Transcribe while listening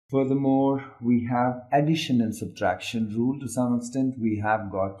Furthermore, we have addition and subtraction rule. To some extent, we have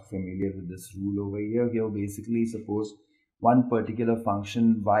got familiar with this rule over here. Here, basically, suppose one particular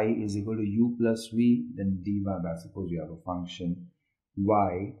function y is equal to u plus v, then dy by, suppose you have a function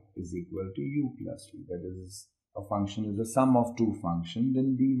y is equal to u plus v. That is, a function is the sum of two functions,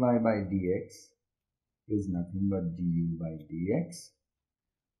 then dy by dx is nothing but du by dx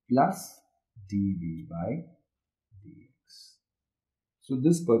plus dv by dx. So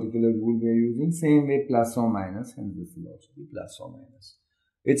this particular rule we are using, same way plus or minus, and this will also be plus or minus.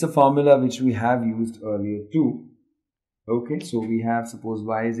 It's a formula which we have used earlier too. Okay, so we have, suppose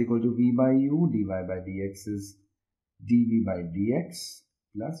y is equal to v by u, dy by dx is dv by dx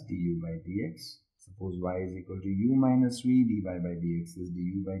plus du by dx. Suppose y is equal to u minus v, dy by dx is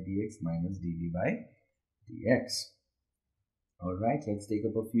du by dx minus dv by dx. Alright, let's take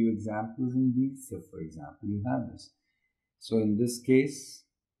up a few examples in these. So for example, you have this. So in this case,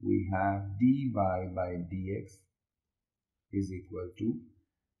 we have dy by dx is equal to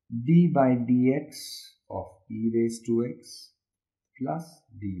d by dx of e raised to x plus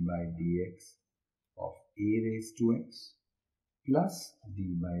d by dx of a raised to x plus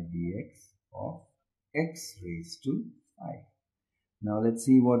d by dx of x raised to 5. Now let's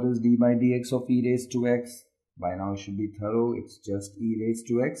see what is d by dx of e raised to x. By now it should be thorough. It's just e raised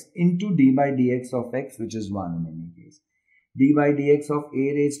to x into d by dx of x, which is 1 in any case. D by dx of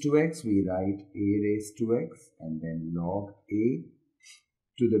a raised to x, we write a raised to x and then log a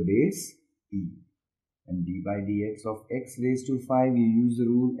to the base e. And d by dx of x raised to 5, you use the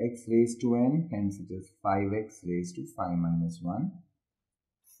rule x raised to n, hence it is 5x raised to 5 minus 1,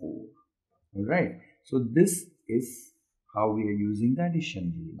 4. Alright, so this is how we are using the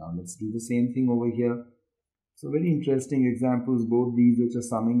addition rule. Now let's do the same thing over here. So very interesting examples, both these which are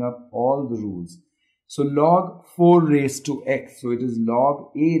summing up all the rules. So log 4 raised to x, so it is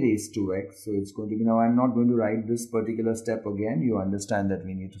log a raised to x. So it's going to be, now I'm not going to write this particular step again. You understand that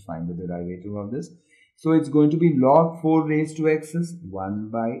we need to find the derivative of this. So it's going to be log 4 raised to x is 1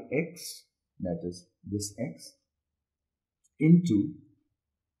 by x, that is this x, into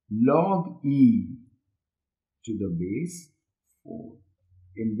log e to the base 4.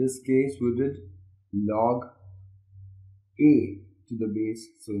 In this case, we did log a to the base.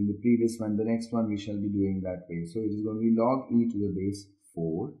 So in the previous one, the next one we shall be doing that way. So it is going to be log e to the base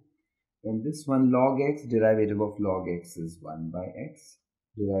 4. Then this one log x, derivative of log x is 1 by x.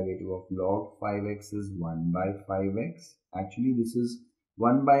 Derivative of log 5x is 1 by 5x. Actually, this is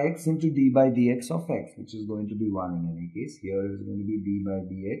 1 by x into d by dx of x, which is going to be 1 in any case. Here it is going to be d by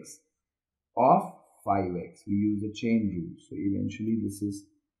dx of 5x. We use the chain rule. So eventually this is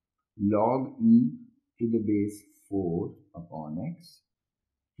log e to the base 4 upon x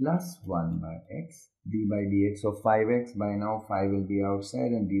plus 1 by x. D by dx of 5x, by now 5 will be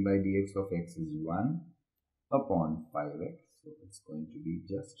outside, and d by dx of x is 1 upon 5x. So it's going to be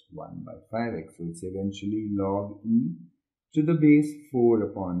just 1 by 5x. So it's eventually log e to the base 4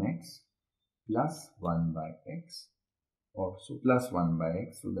 upon x plus 1 by x, or so plus 1 by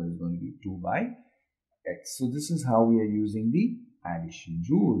x. So that is going to be 2 by x. So this is how we are using the addition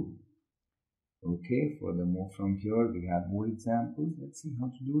rule. Okay, furthermore from here we have more examples. Let's see how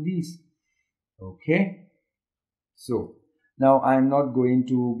to do these. Okay, so now I am not going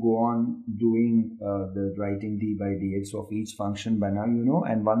to go on doing the writing d by dx of each function. By now you know.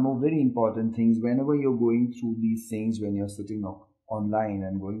 And one more very important thing is, whenever you're going through these things, when you're sitting online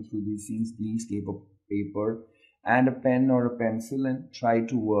and going through these things, please keep a paper and a pen or a pencil and try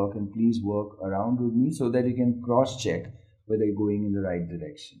to work, and please work around with me so that you can cross check whether you're going in the right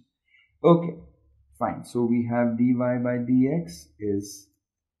direction. Okay, fine. So we have dy by dx is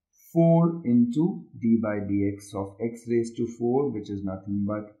 4 into d by dx of x raised to 4, which is nothing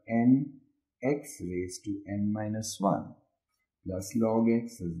but n x raised to n minus 1, plus log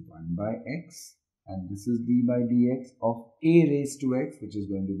x is 1 by x, and this is d by dx of a raised to x, which is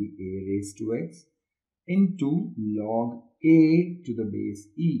going to be a raised to x, into log a to the base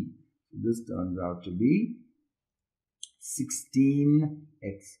e. So this turns out to be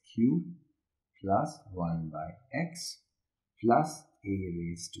 16x cubed plus 1 by x plus a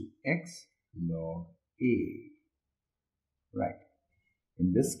raised to x log a. Right.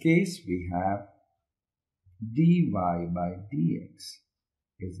 In this case, we have dy by dx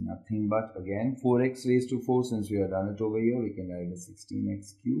is nothing but, again, 4x raised to 4. Since we have done it over here, we can write as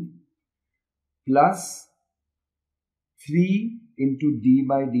 16x cubed plus 3 into d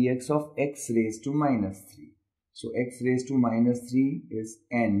by dx of x raised to minus 3. So x raised to minus 3 is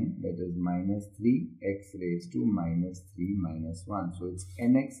n, that is minus 3, x raised to minus 3 minus 1. So it's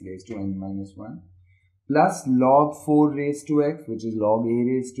nx raised to n minus 1 plus log 4 raised to x, which is log a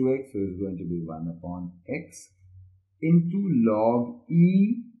raised to x, so it's going to be 1 upon x, into log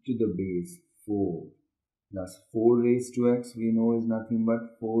e to the base 4 plus 4 raised to x, we know is nothing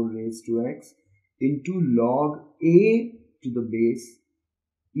but 4 raised to x, into log a to the base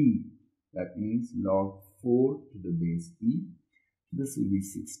e. That means log 4 to the base e. This will be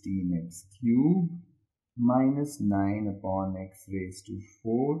 16x cubed minus 9 upon x raised to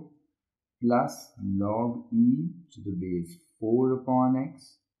 4 plus log e to the base 4 upon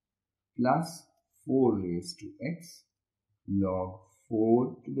x plus 4 raised to x log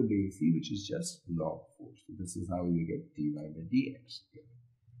 4 to the base e, which is just log 4. So this is how you get dy by dx.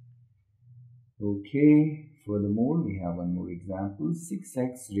 Okay, furthermore, we have one more example,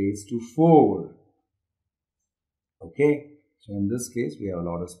 6x raised to 4. Okay, so in this case, we have a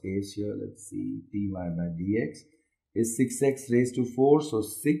lot of space here. Let's see, dy by dx is 6x raised to 4. So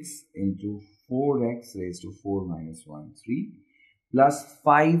 6 into 4x raised to 4 minus 1, 3. Plus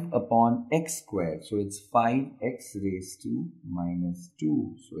 5 upon x squared. So it's 5x raised to minus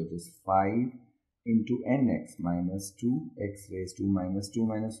 2. So it is 5 into nx minus 2x raised to minus 2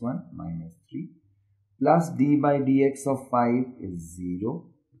 minus 1 minus 3. Plus d by dx of 5 is 0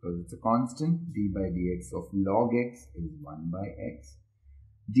 because it's a constant. D by dx of log x is 1 by x.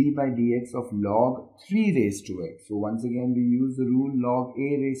 D by dx of log 3 raised to x. So once again we use the rule log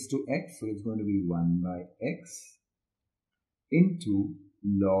a raised to x. So it's going to be 1 by x into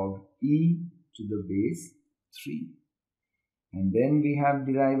log e to the base 3. And then we have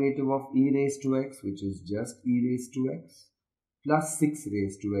derivative of e raised to x, which is just e raised to x, plus 6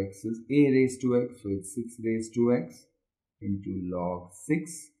 raised to x is a raised to x, so it's 6 raised to x into log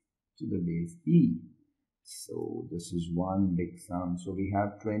 6 to the base e. So this is one big sum. So we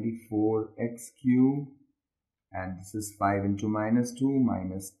have 24x cubed, and this is 5 into minus 2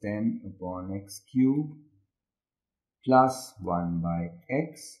 minus 10 upon x cubed plus 1 by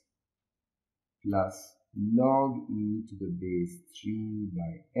x plus log e to the base 3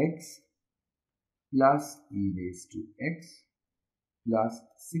 by x plus e raised to x plus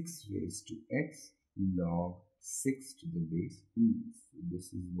 6 raised to x log 6 to the base e. So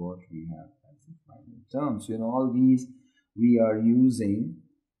this is what we have as the final term. So in all these we are using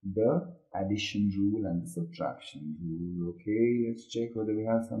the addition rule and the subtraction rule. Okay, let's check whether we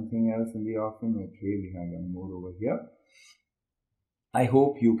have something else in the offering. Okay, we have one more over here. I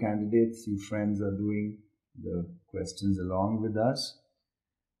hope you candidates, you friends are doing the questions along with us.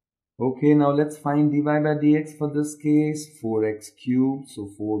 Okay, now let's find dy by dx for this case. 4x cubed, so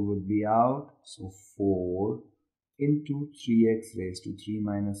 4 would be out. So 4 into 3x raised to 3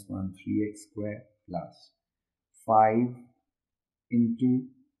 minus 1, 3x squared plus 5 into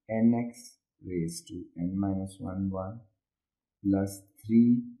nx raised to n minus 1, 1 plus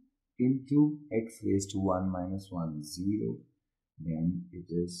 3 into x raised to 1 minus 1, 0. Then it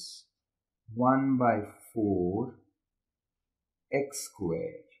is 1 by 4 x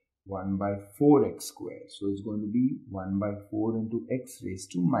squared, 1 by 4x squared. So it's going to be 1 by 4 into x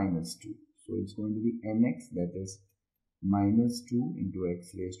raised to minus 2. So it's going to be nx, that is minus 2 into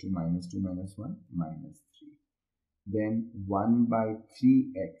x raised to minus 2 minus 1 minus 3. Then 1 by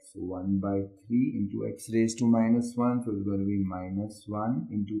 3x, so 1 by 3 into x raised to minus 1, so it's going to be minus 1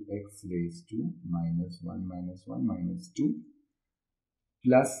 into x raised to minus 1 minus 1 minus 2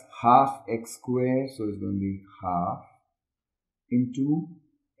 plus half x squared, so it's going to be half into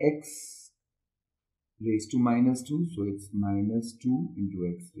x raised to minus 2, so it's minus 2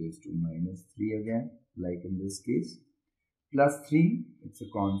 into x raised to minus 3 again, like in this case, plus 3, it's a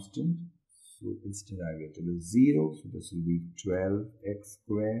constant, so its derivative is 0, so this will be 12x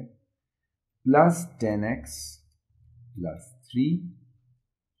squared plus 10x plus 3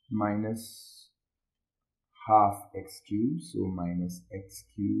 minus half x cubed, so minus x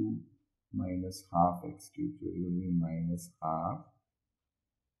cubed minus half x cubed, so it will be minus half.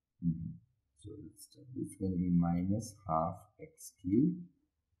 So it's going to be minus half x cubed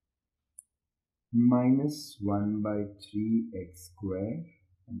minus 1 by 3x squared,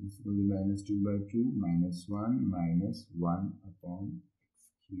 and this is going to be minus 2 by 2 minus 1 minus 1 upon x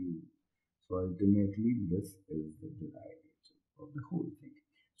cubed. So ultimately this is the derivative of the whole thing.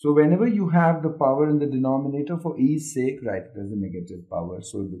 So whenever you have the power in the denominator, for ease sake, write it as a negative power,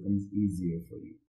 so it becomes easier for you.